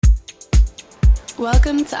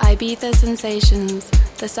Welcome to Ibiza Sensations,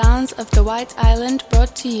 the sounds of the White Island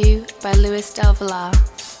brought to you by Luis Del Villar.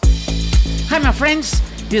 Hi my friends,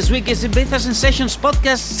 this week is Ibiza Sensations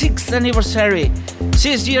podcast 6th anniversary.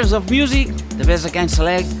 6 years of music, the best I can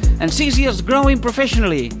select, and 6 years growing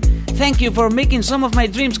professionally. Thank you for making some of my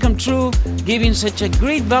dreams come true, giving such a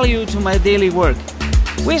great value to my daily work.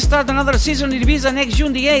 We start another season in Ibiza next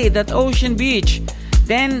June the 8th at Ocean Beach.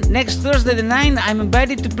 Then, next Thursday the 9th, I'm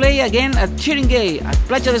invited to play again at Cheering Gay at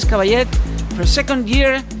Platja d'Escavallet for a second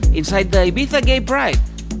year inside the Ibiza Gay Pride.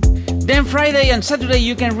 Then Friday and Saturday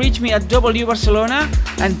you can reach me at W Barcelona,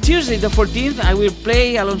 and Tuesday the 14th I will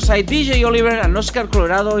play alongside DJ Oliver and Oscar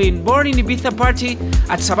Colorado in Born in Ibiza party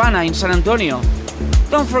at Savannah in San Antonio.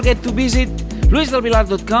 Don't forget to visit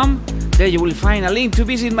luisdelvillar.com. There you will find a link to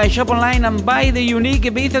visit my shop online and buy the unique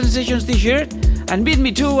Ibiza Sensations t-shirt, and meet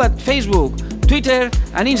me too at Facebook, Twitter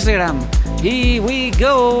and Instagram. Here we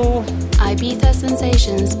go! Ibiza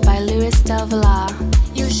Sensations by Luis Del Villar.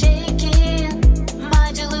 You're shaking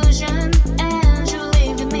my delusion and you're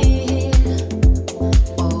leaving me here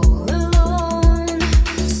all alone.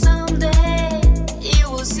 Someday you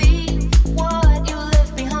will see what you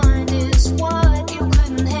left behind is what you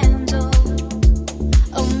couldn't handle.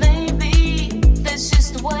 Or maybe that's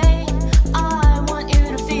just the way I want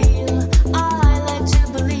you to feel. I like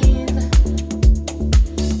to believe.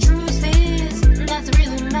 Truth is, nothing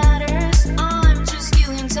really matters. I'm just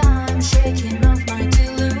killing time, shaking off my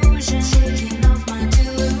delusion, shaking off my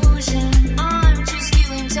delusion. I'm just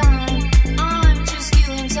killing time, I'm just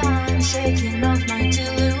killing time, shaking off my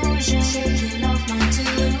delusion, shaking off my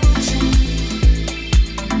delusion.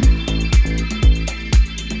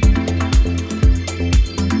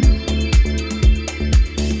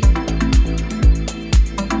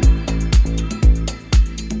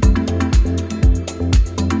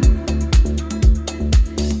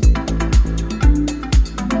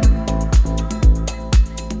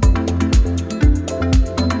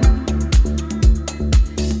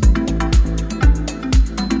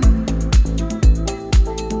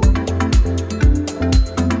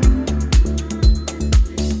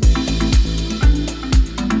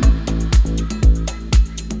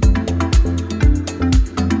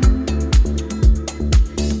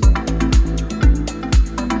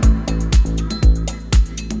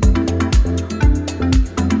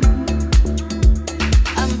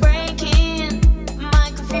 I'm breaking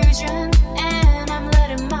my confusion and I'm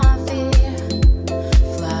letting my fear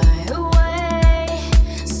fly away.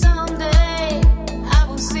 Someday I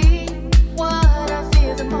will see what I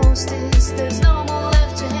fear the most is there's no more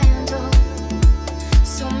left to handle.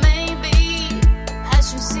 So maybe I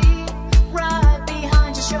should see right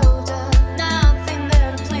behind your shoulder, nothing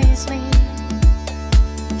there to please me.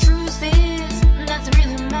 Truth is, nothing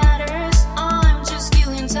really matters. I'm just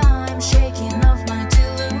killing time, shaking off my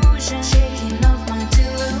delusion, shaking off my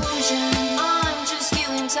delusion. I'm just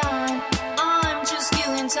killing time, I'm just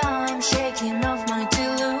killing time, shaking off my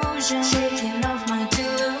delusion, shaking off my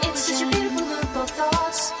delusion. It's such a beautiful loop of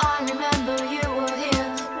thoughts. I remember you were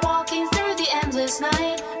here, walking through the endless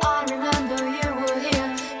night. I remember you were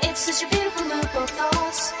here. It's such a beautiful loop of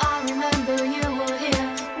thoughts. I remember you were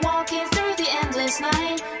here, walking through the endless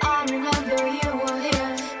night. I remember you were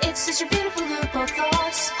here. It's such a beautiful loop of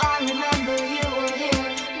thoughts. I remember you were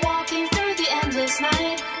here, walking through the endless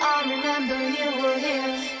night. I remember you were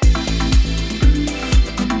here.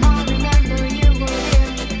 I remember you were here.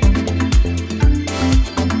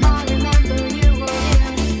 I remember you were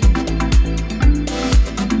here.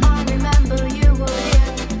 I remember you were here.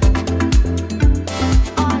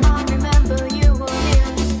 I remember you were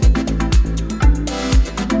here.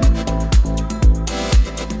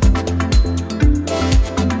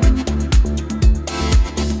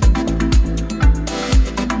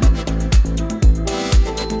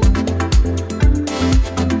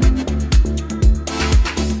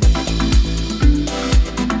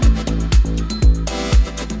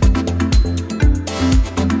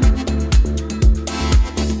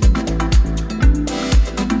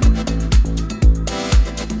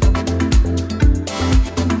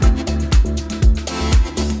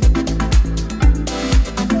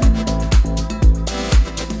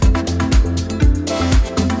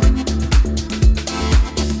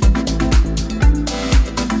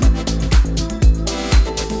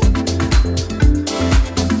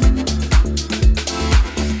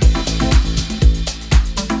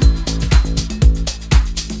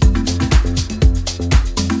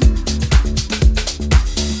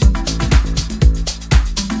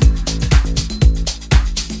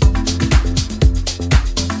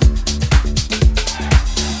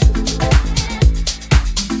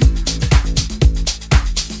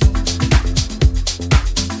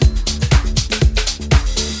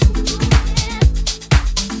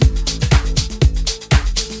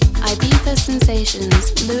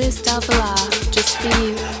 Sensations, Luis Del Villar, just for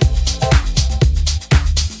you.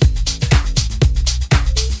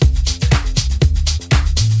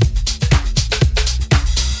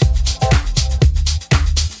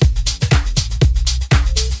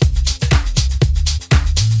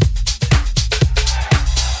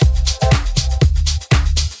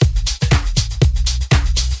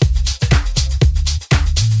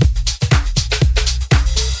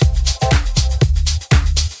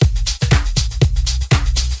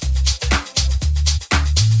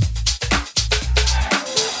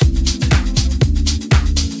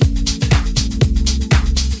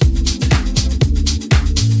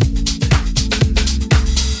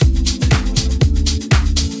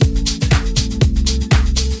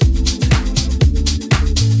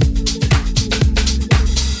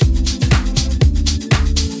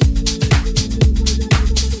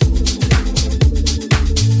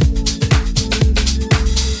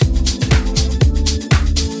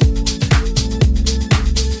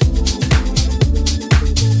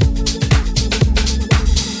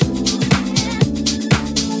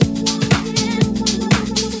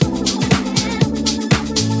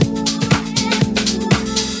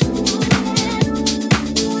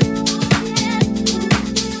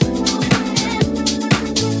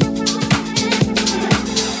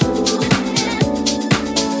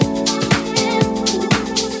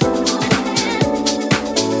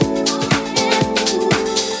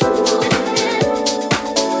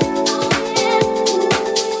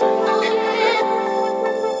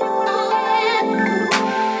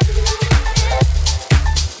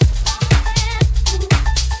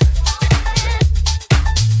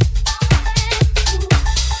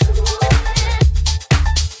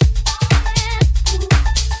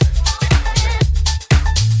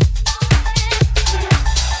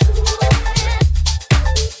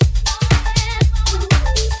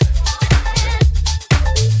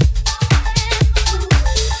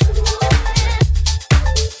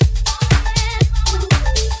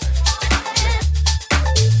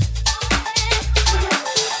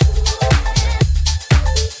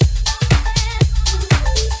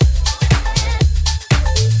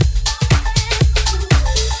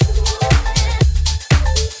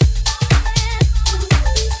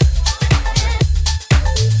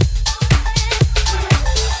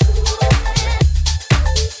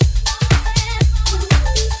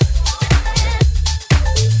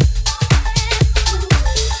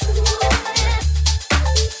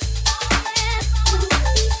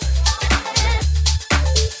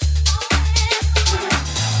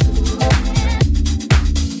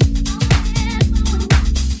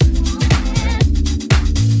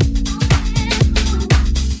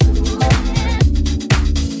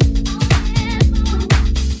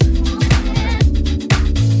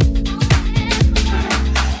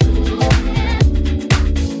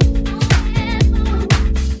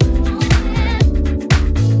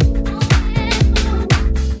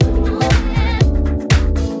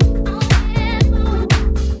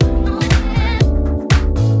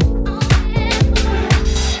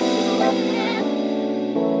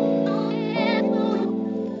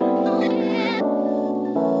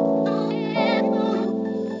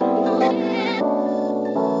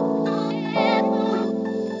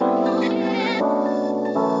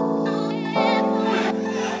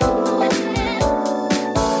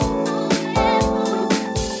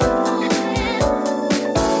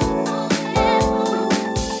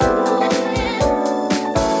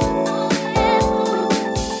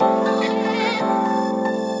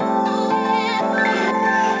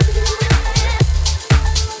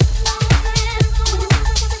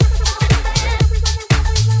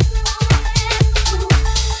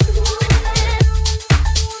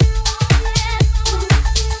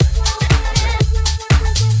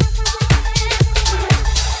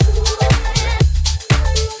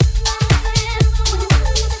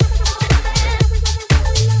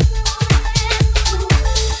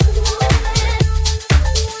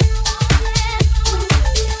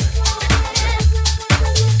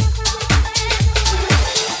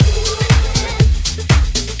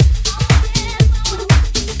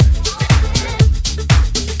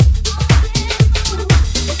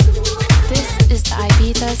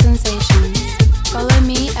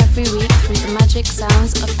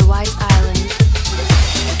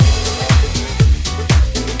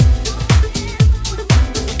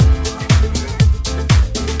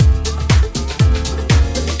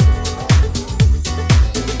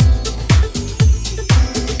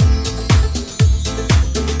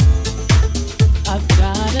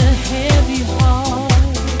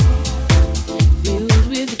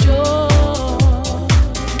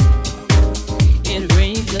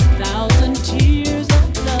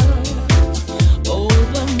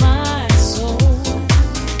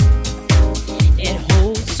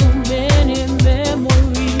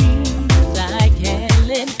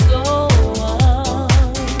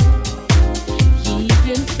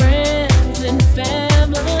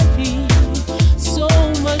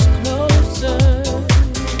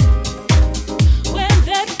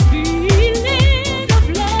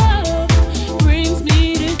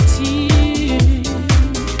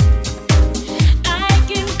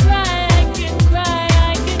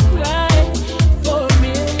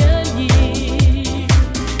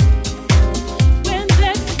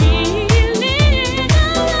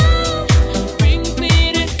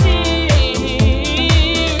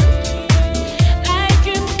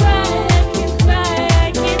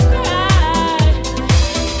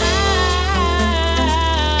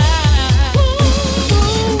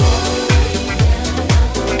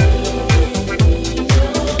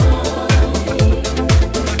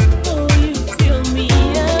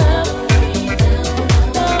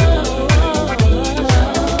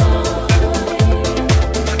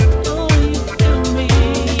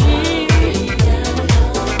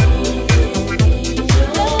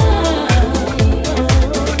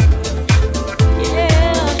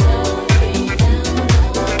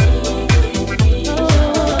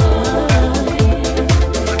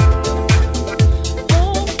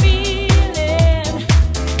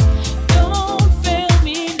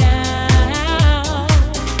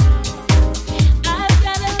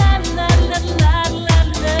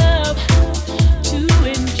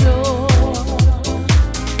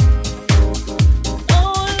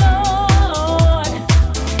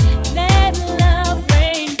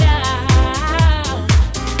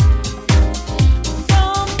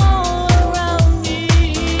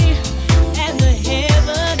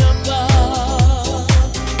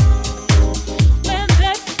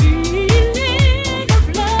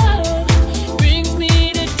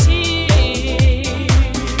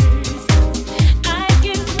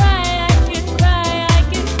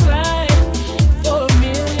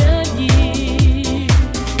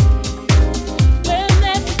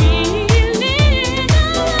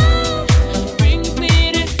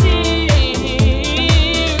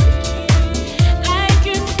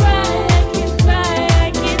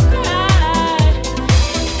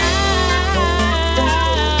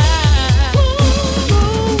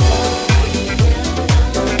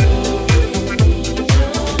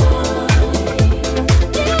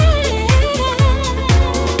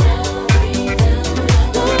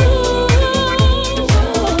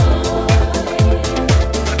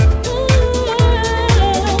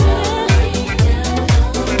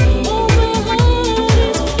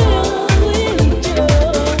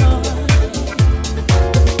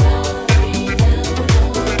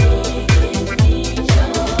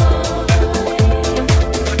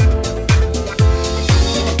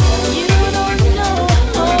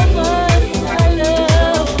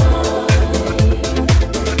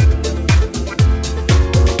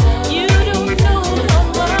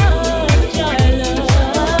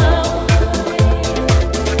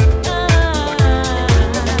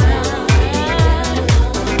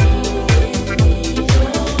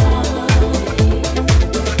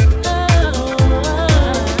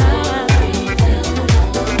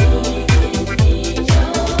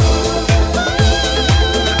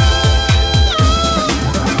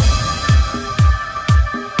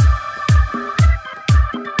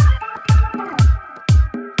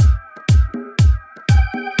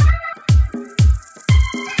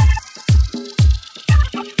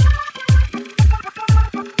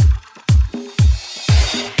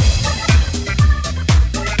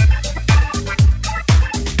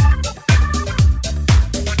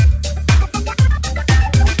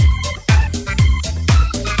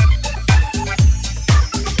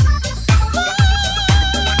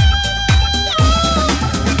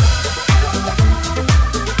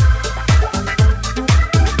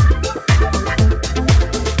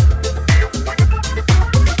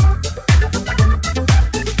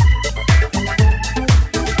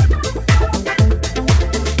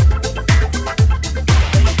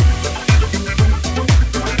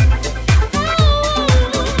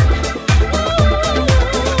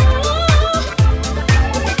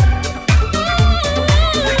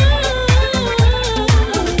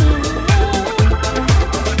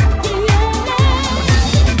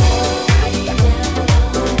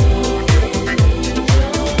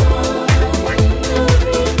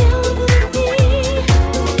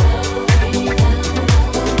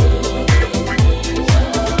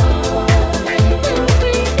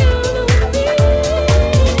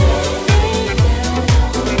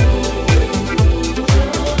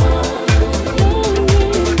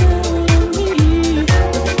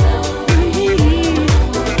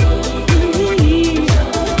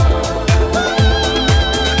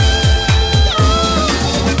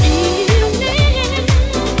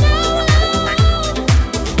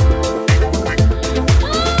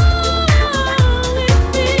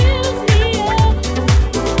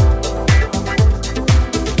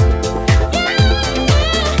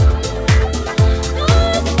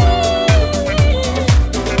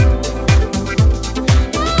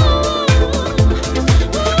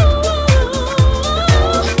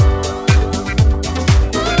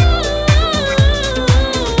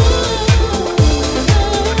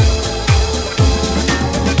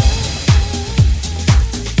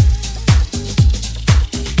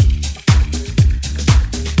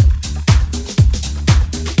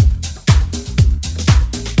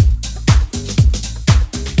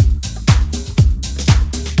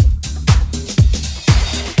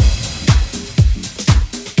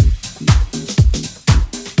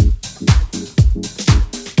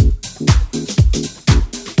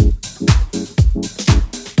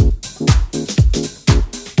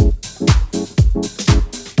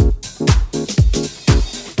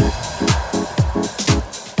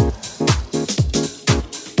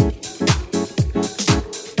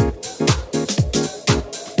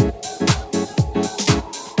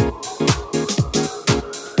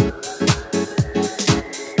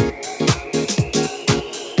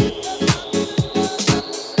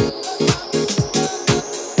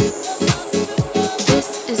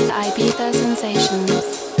 Ibiza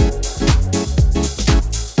Sensations.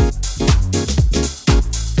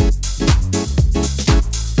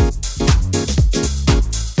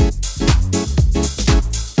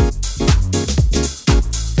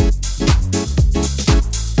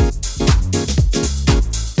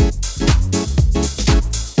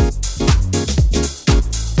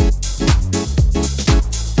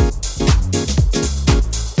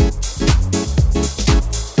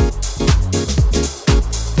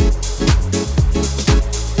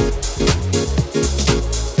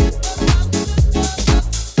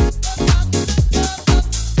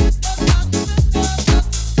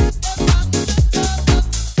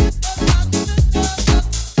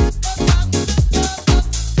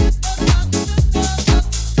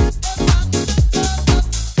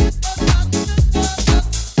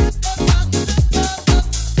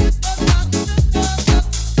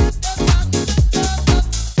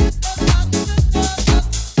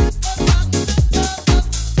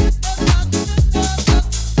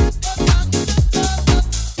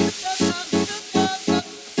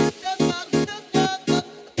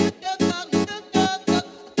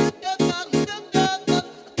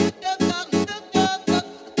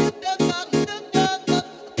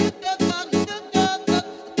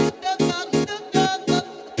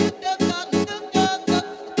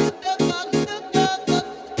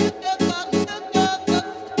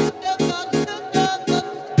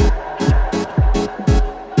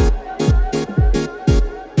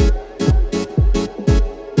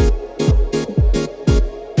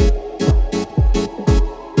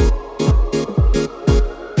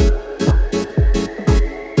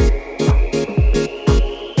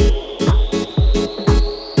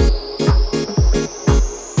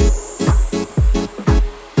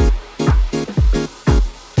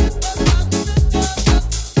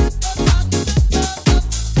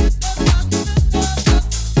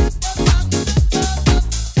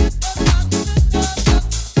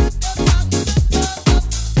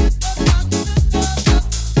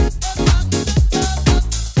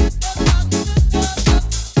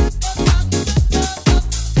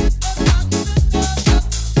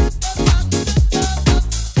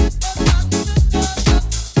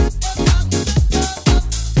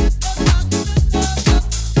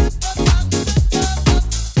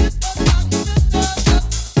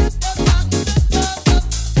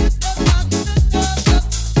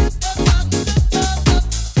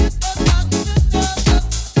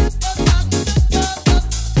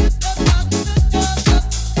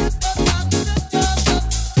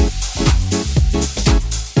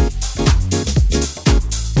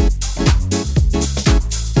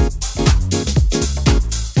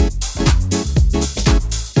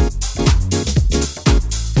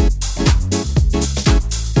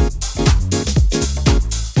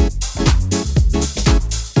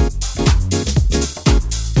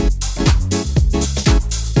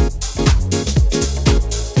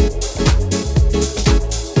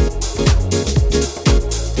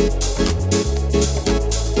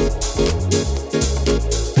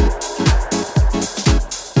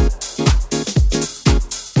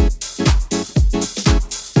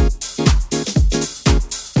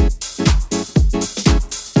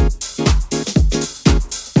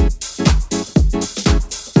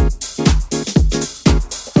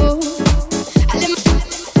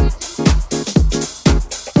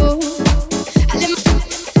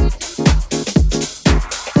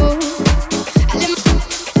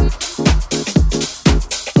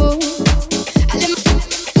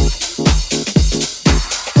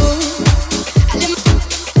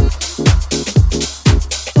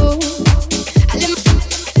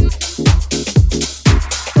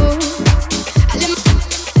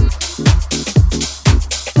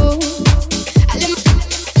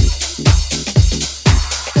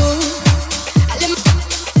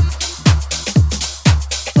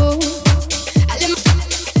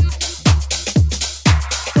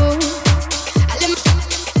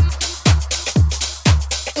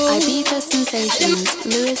 Sensations,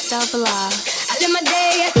 Luis Del Villar. I live my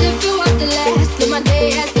day as if it was the last. Live my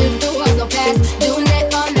day as if there was no past. Doing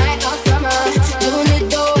it all night, all summer. Doing it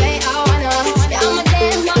the way I wanna. Yeah, I'ma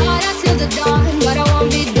dance my heart out till the dawn. But I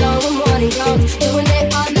won't be done when morning comes. Doing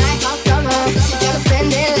it all night, all summer. Gotta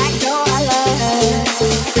spend it like no other.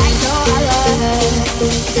 Like no other.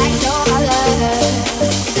 Like no other.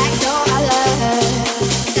 Like no other.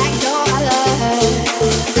 Like no other.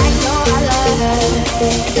 Like no other. Like no other.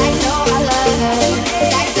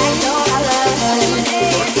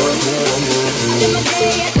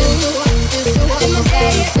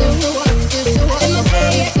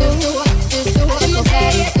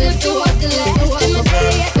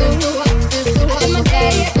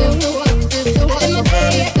 If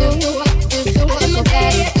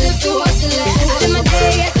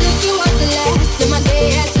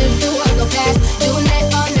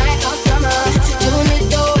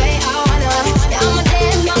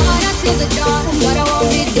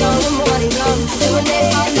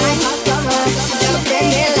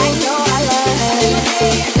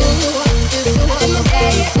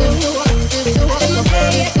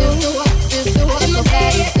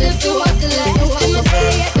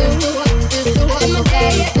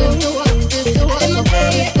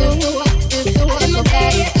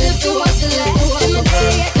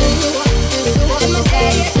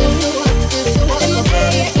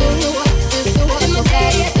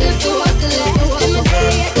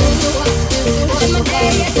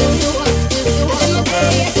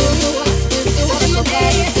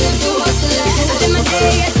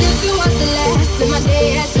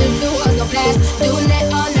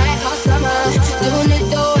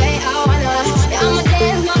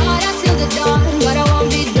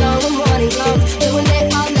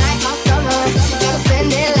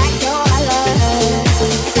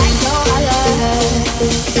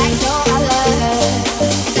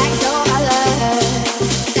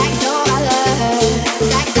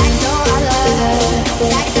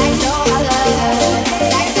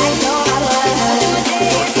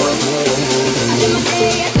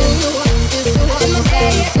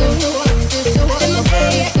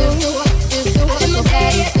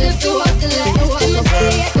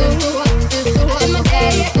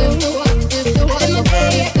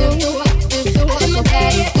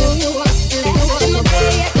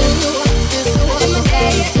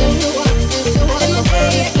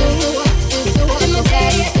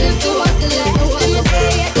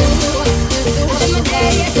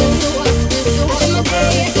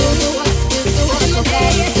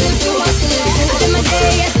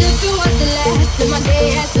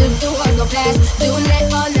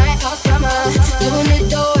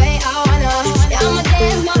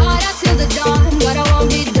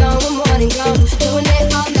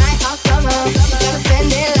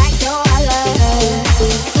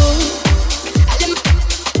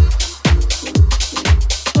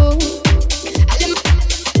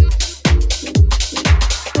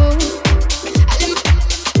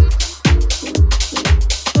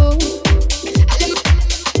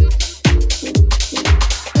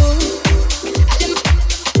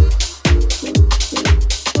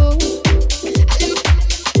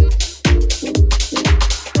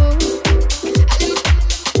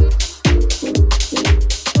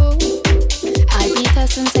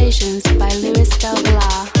Sensations by Luis Del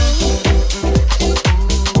Villar.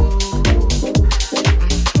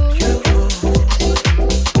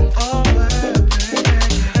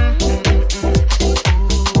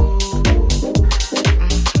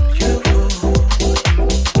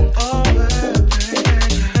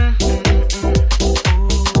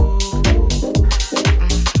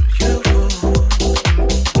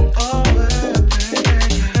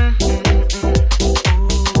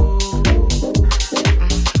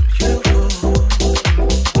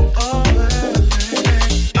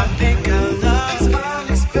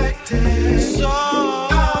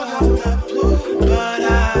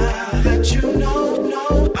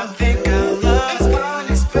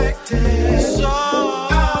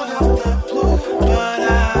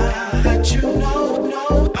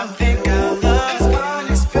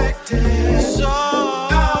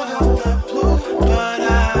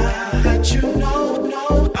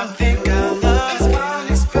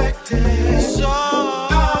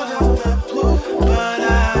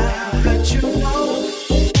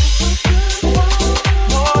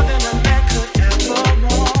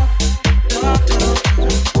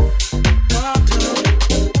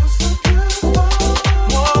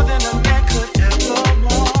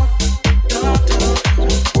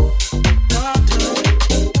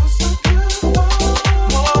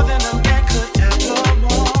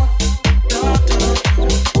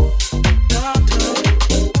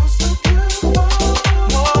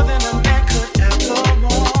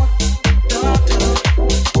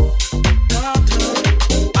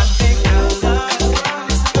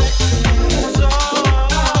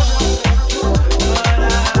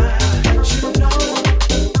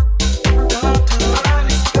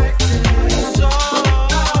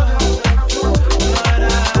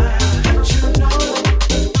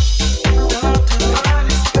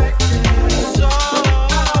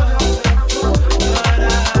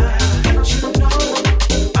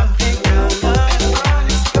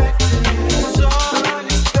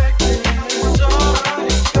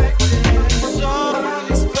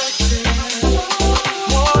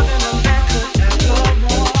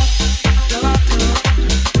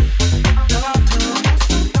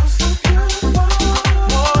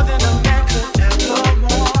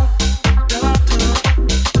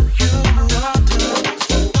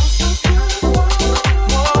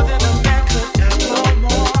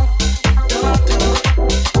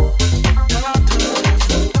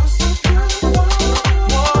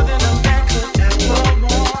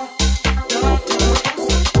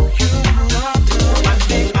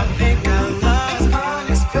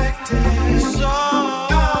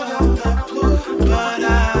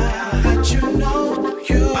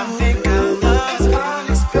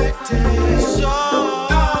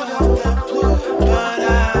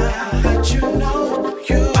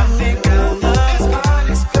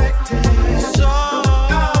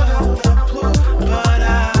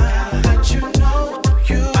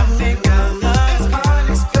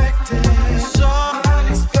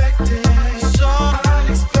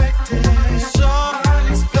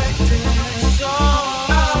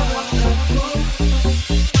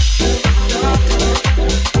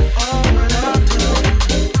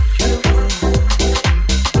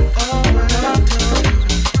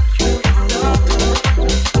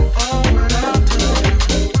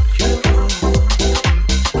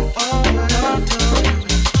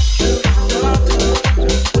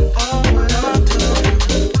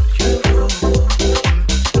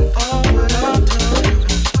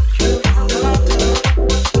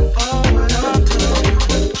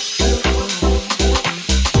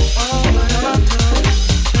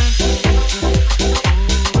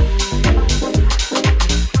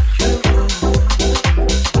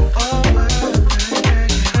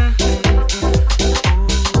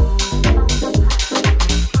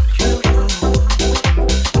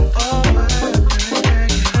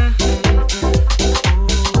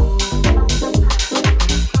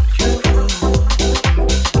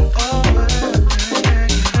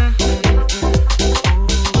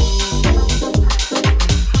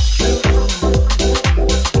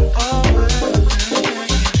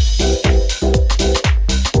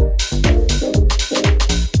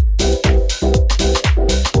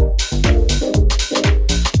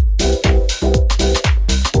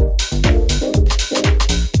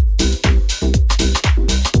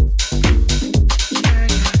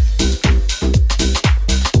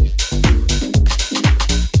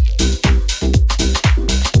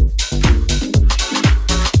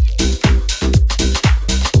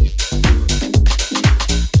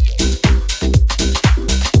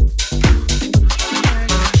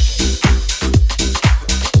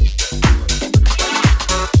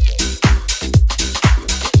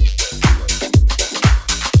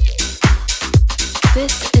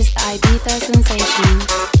 This is the Ibiza Sensations,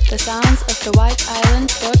 the sounds of the White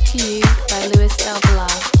Island brought to you by Luis Del Villar.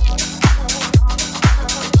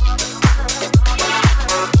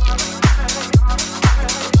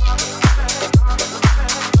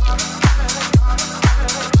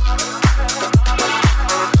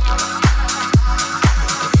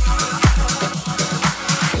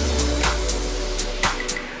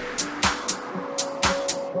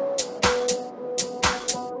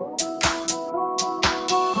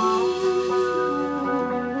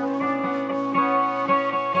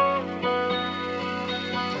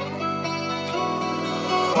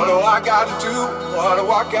 What do I gotta do? What do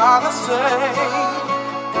I gotta say?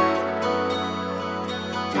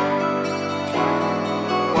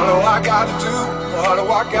 What do I gotta do? What do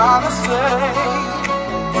I gotta say?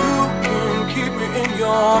 You can keep me in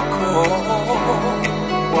your core.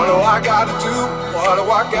 What do I gotta do? What do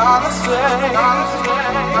I gotta say? Gotta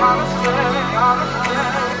say.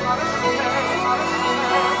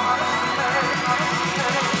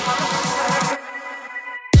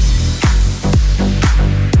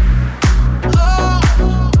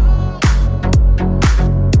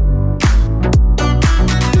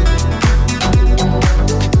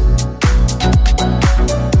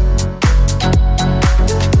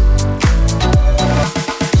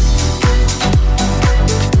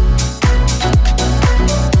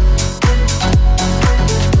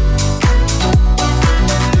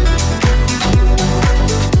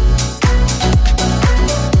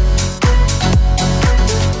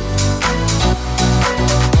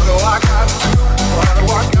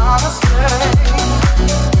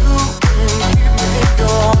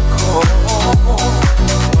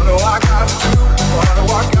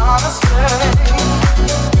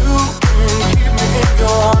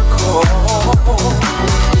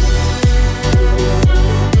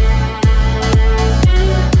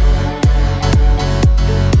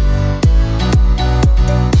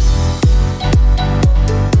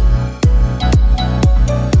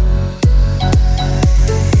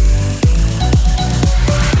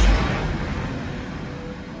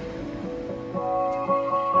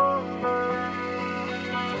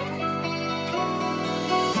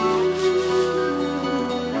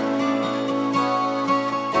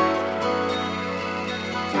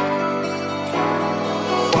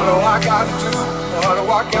 I gotta do? What do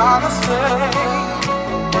I gotta say?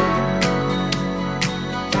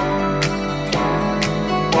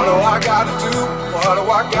 What do I gotta do? What do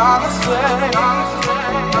I gotta say?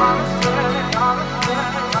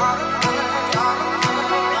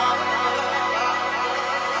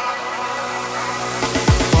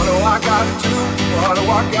 What do I gotta do? What do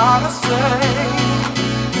I gotta say?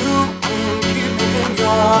 You can keep me in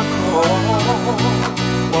your core.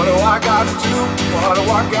 What do I gotta do? What do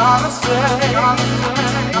I gotta say? Gotta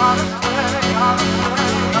say, gotta say, gotta say,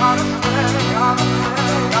 gotta say, gotta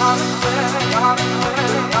say, gotta say, gotta say, gotta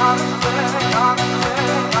say, gotta say, gotta say,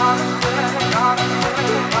 gotta say, gotta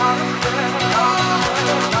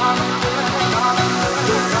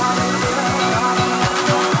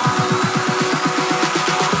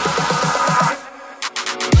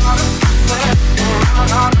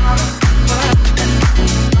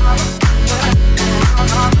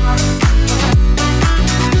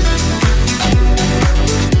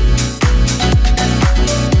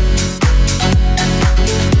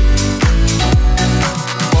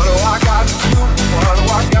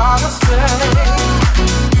gotta say,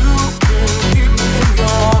 you can keep me in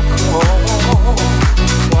your core.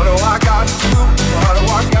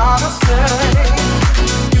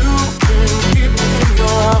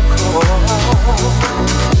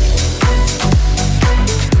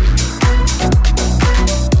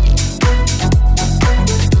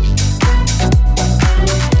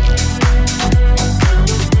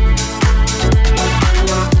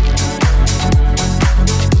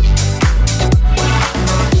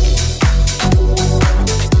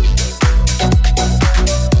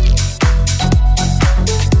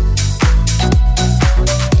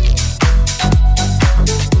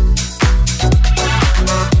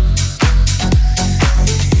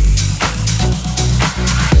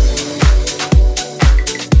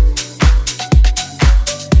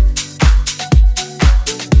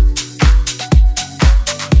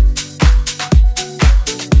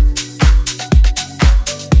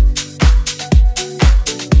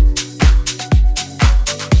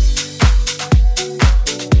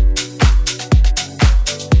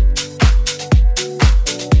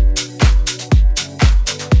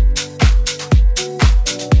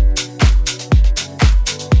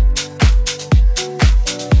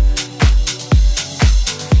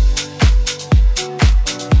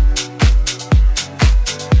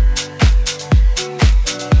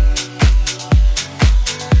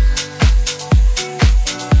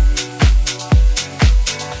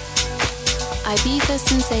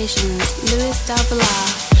 Del Villar.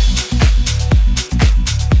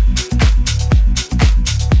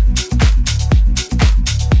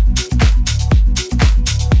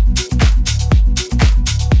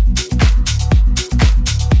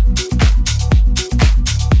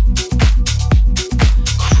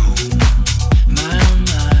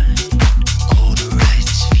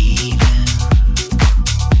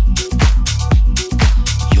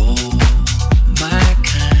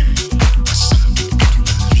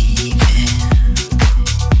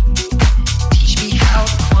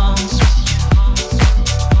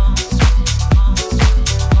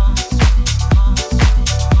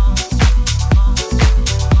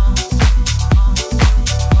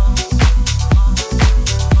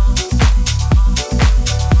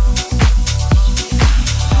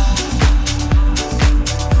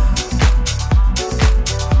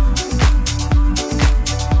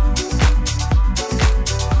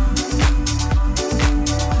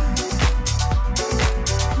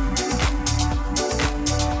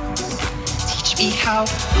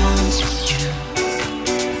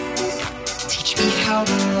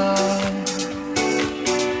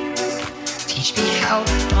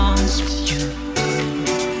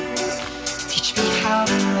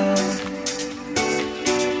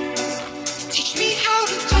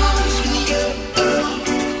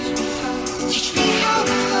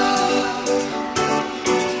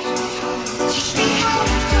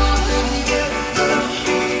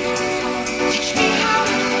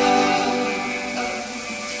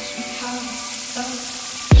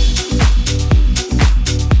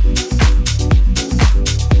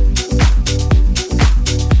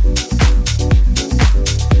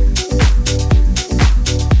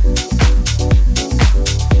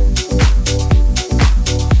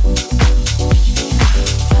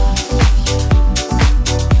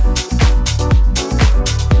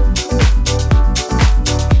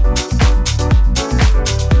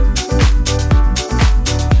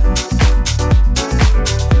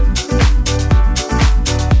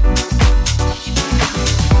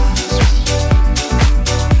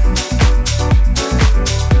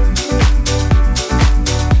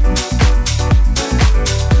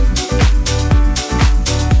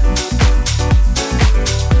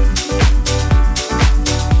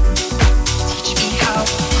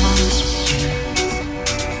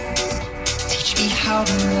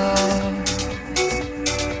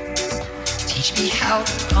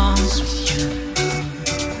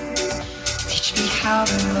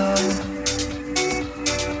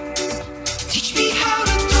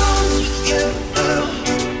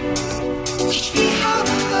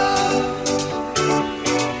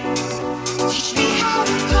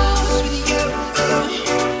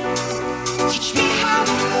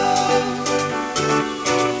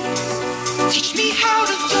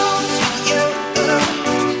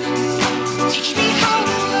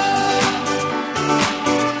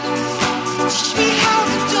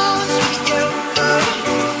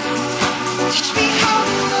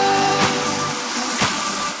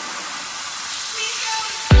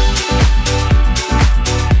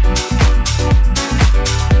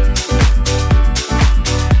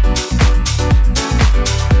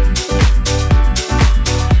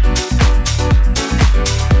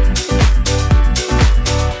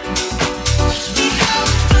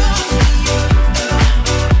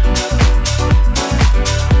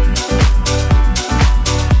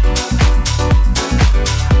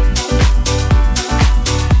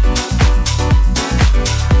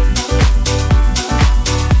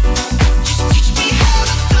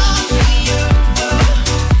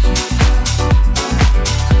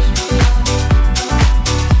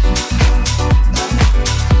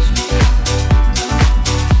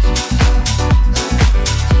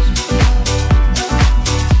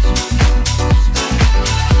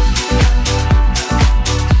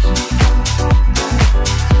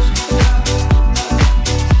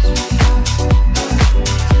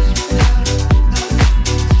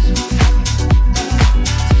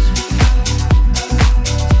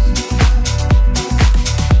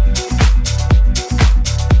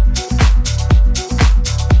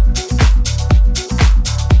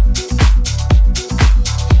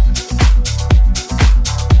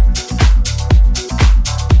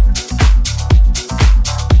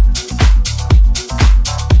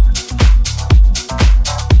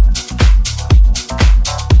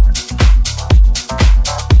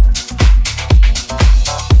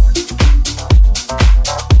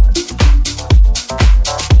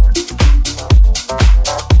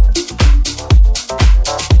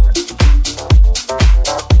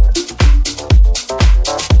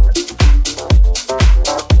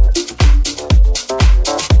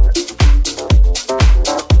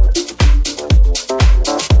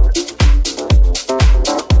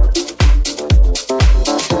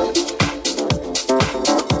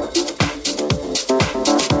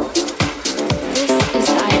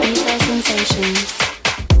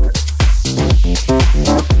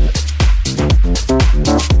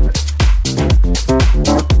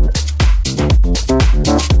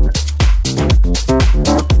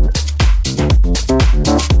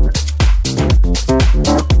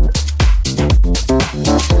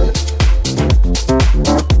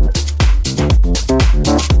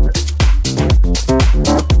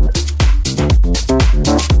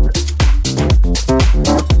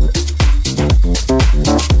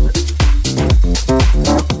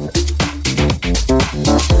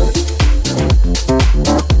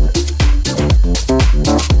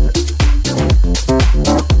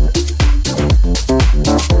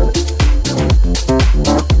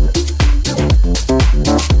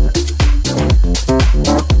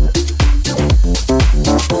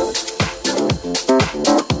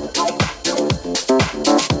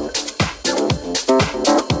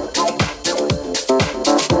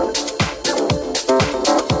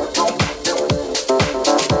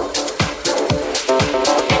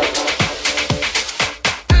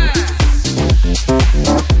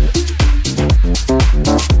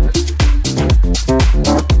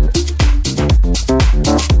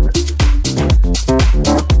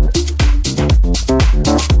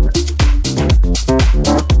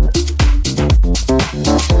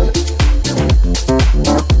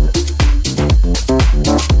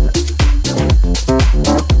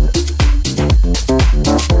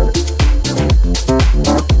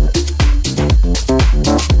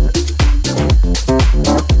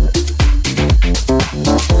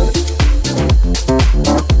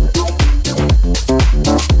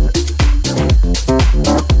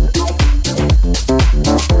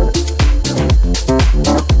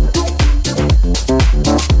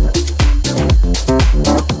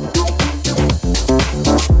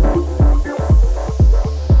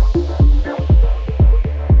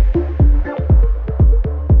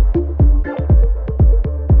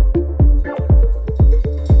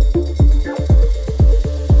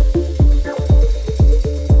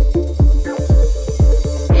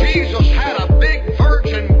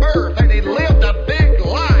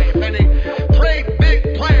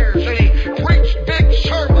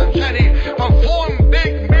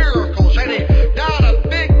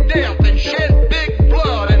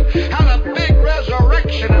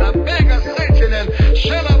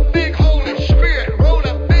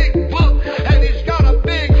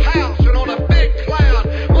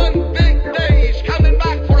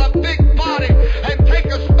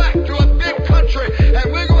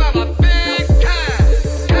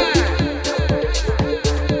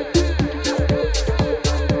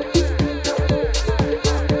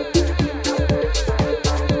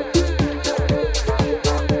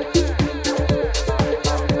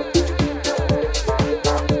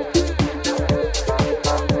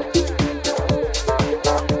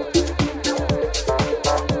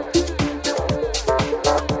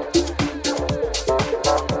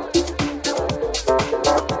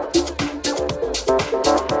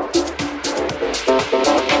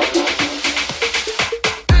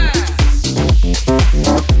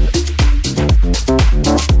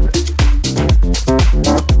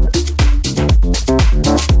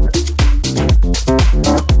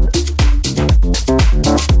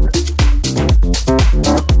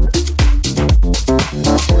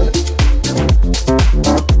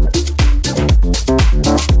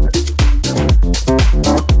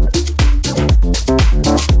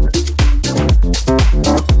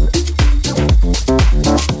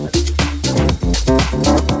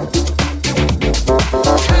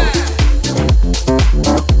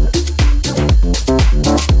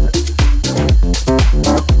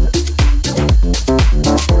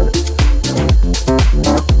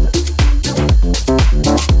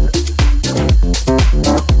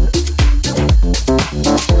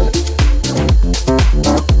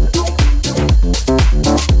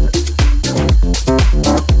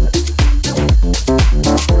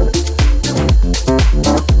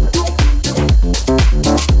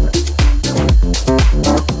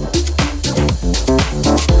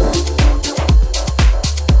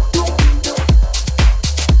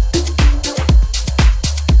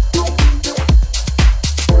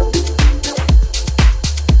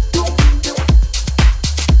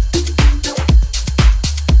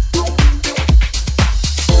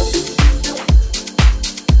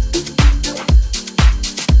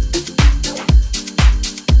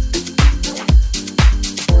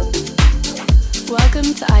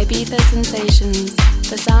 to Ibiza Sensations,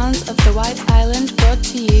 the sounds of the White Island brought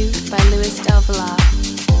to you by Luis Del Villar.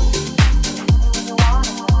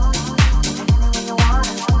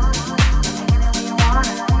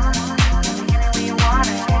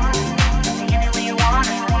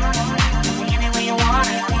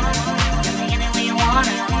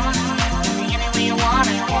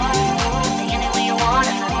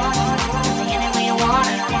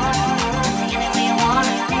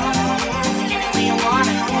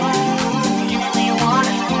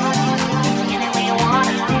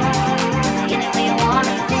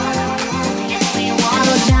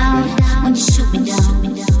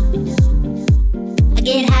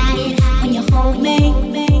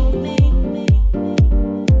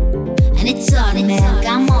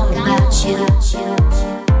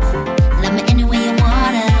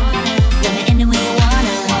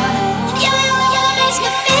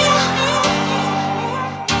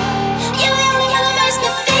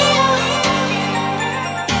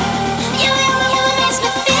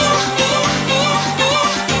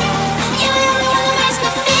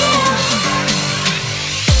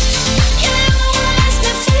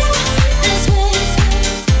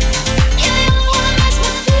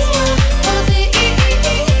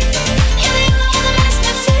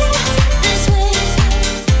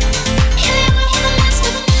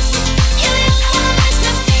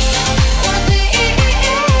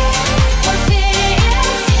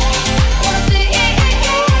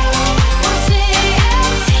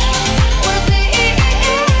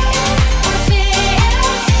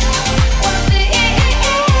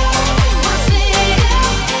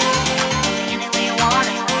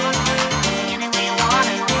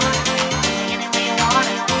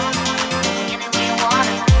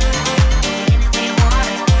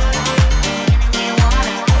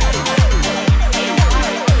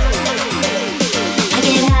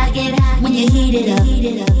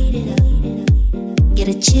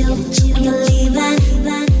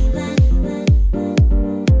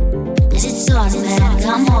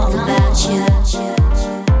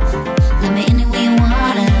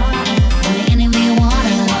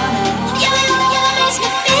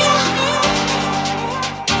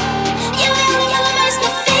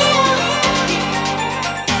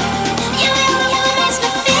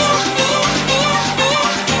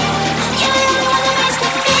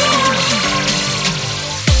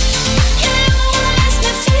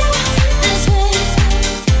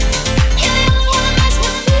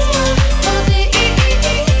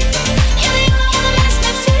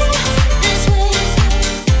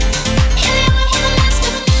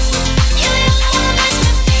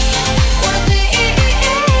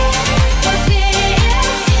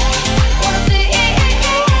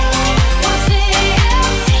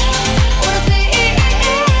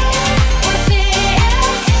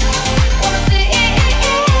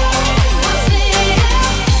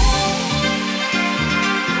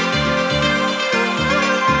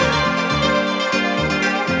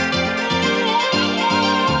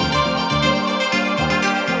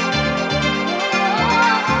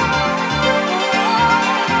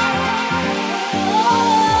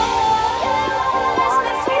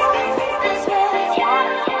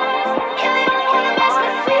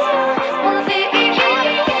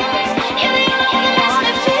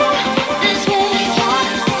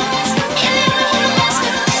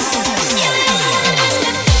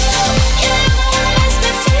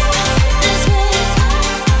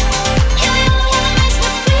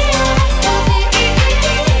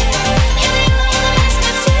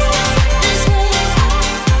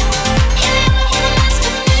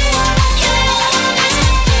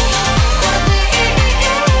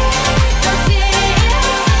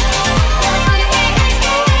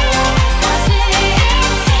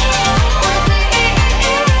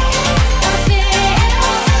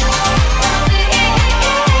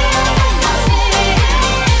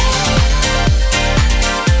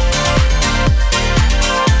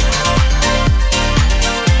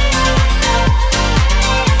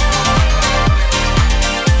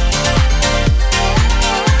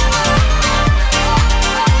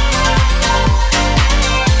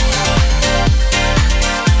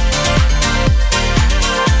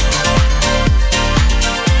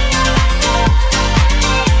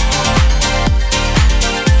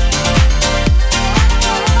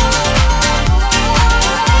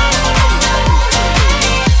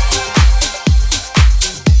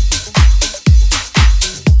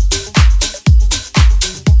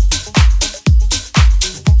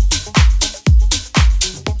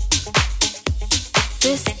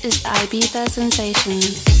 Ibiza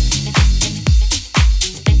Sensations.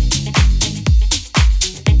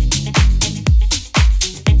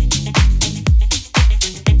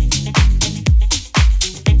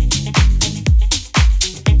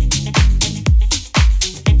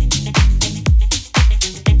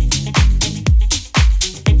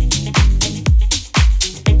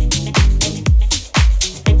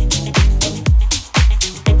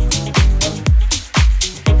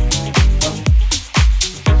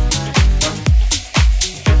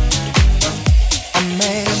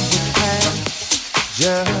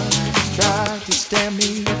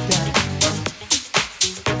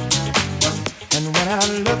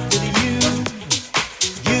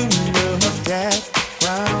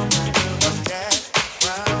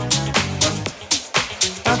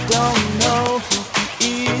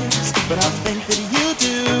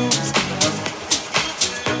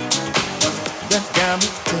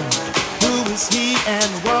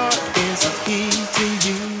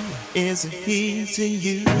 is he to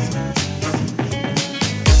you?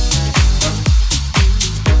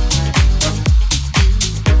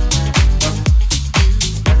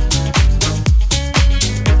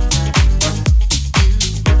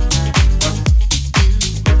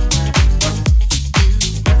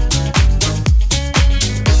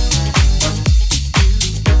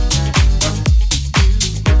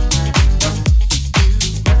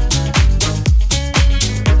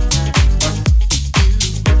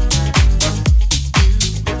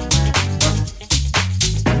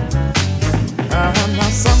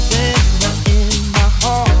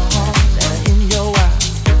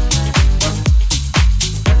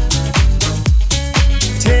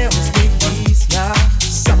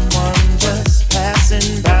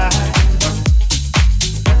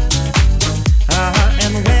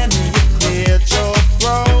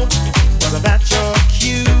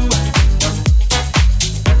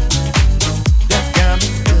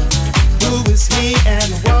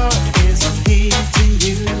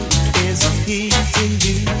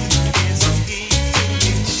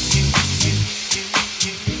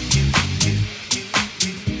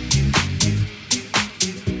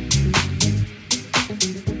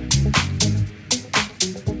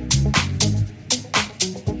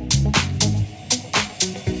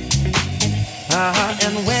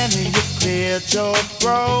 Your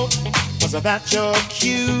throat, was that your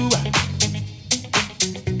cue?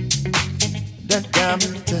 That got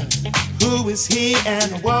me done. Who is he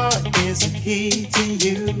and what is he to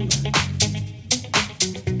you?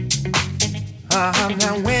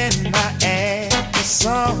 Now when I add the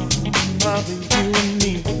song of you and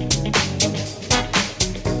me,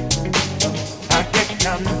 I get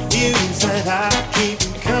confused that I keep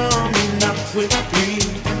coming up with three.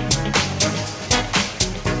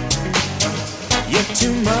 You're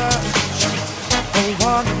too much for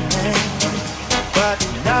one man, but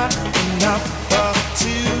not enough for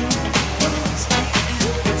two.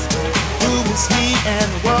 Who is he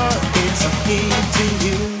and what is he to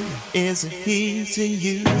you? Is he to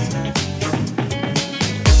you?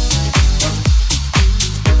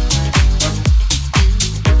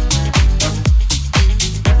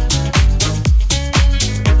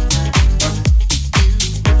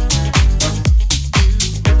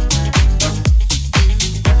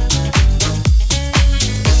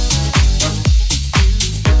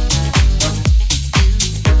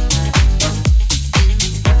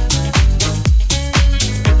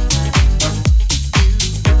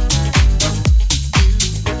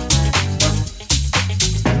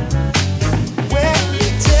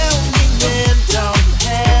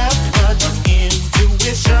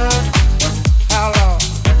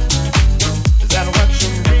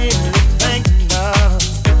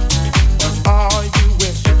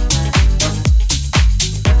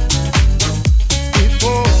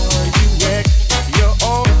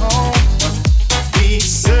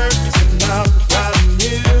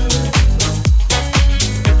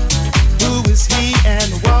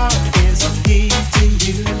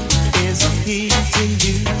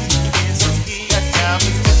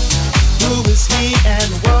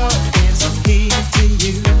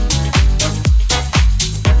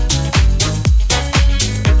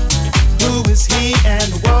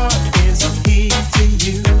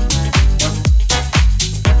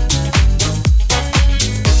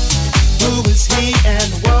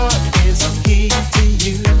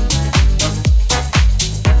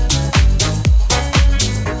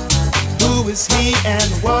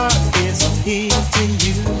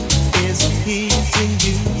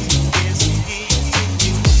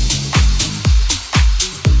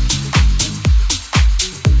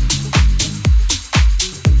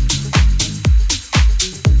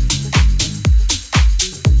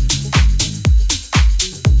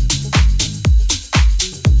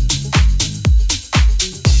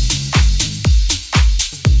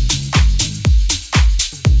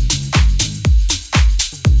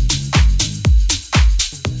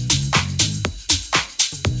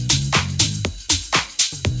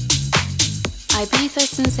 Ibiza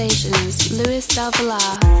Sensations, Luis Del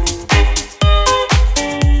Villar.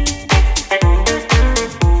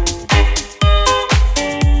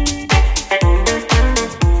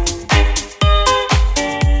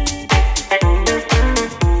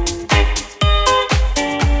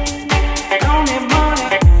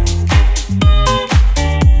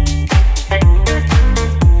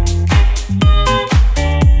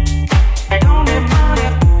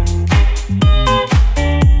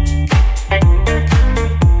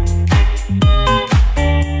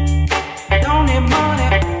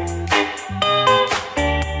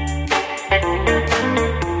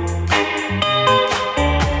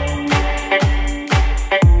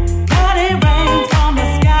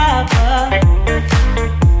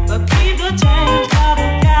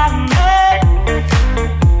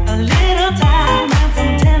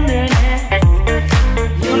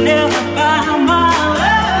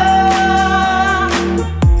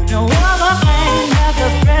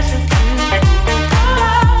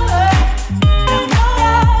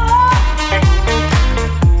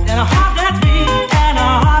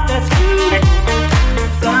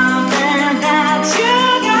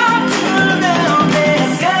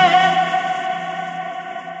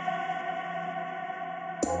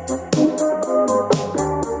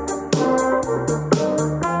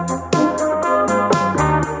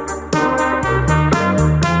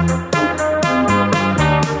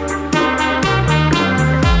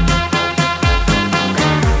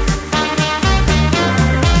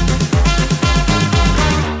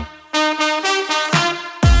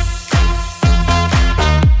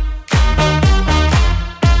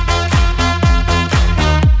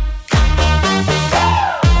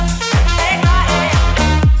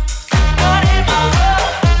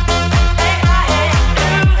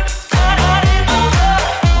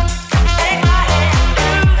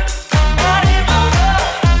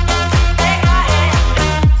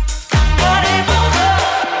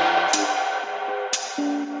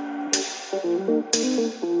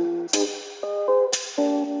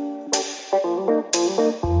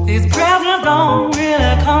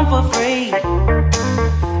 for free.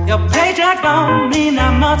 Your paycheck don't mean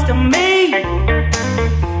that much to me.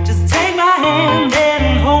 Just take my hand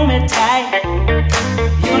and hold me tight.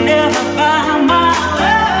 You'll never buy my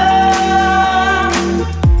love.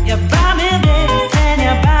 You buy me this and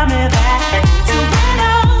you buy me that. So win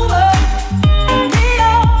over and be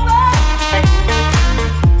over.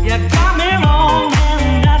 You got me wrong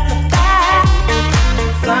and that's a fact.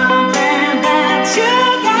 Something that you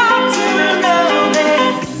got to know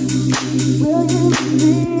this. Will you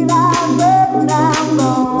realize when I'm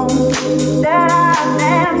gone that I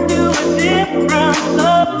dance to a different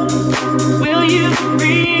love? Will you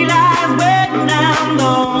realize when I'm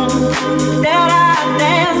gone that I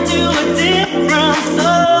dance to a different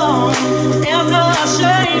song? It's a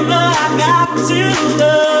shame, but I got to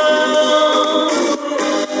love.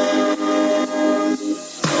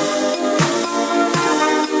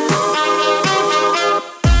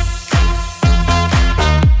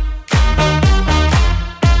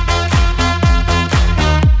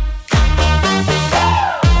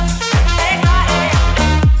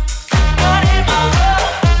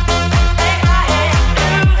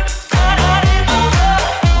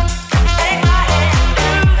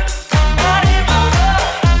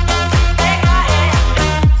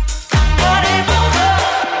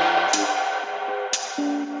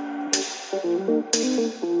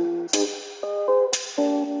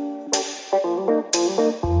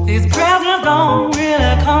 These presents don't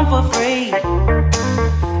really come for free.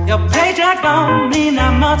 Your paycheck don't mean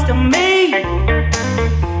that much to me.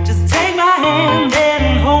 Just take my hand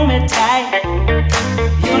and hold me tight.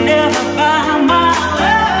 You'll never buy my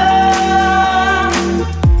love.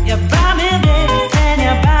 You buy me this and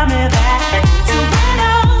you buy me that. So win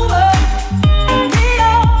over and be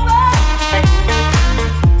over.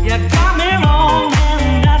 You got me wrong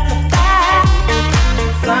and that's a fact.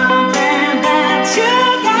 Something that you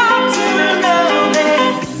got to know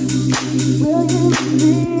this. Will you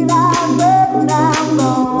realize when I'm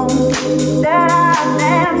gone that I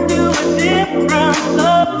dance to a different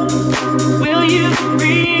love? Will you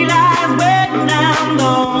realize when I'm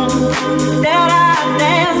gone that I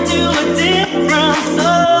dance to a different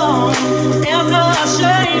song? It's a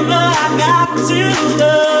shame, but I got to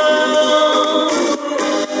love.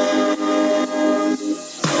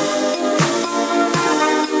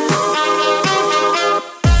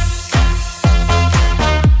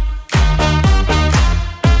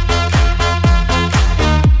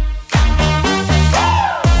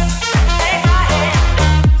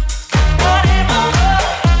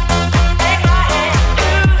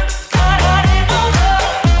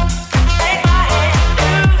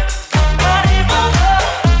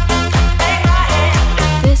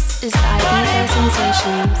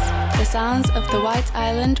 The sounds of the White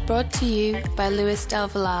Island brought to you by Luis Del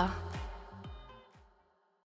Villar.